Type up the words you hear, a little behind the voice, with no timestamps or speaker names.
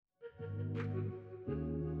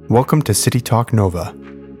Welcome to CityTalk NOVA,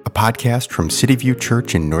 a podcast from CityView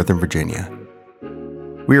Church in Northern Virginia.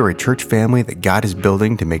 We are a church family that God is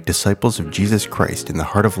building to make disciples of Jesus Christ in the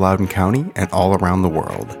heart of Loudoun County and all around the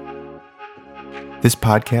world. This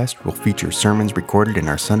podcast will feature sermons recorded in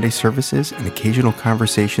our Sunday services and occasional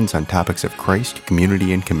conversations on topics of Christ,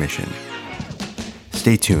 community, and commission.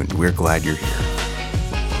 Stay tuned. We're glad you're here.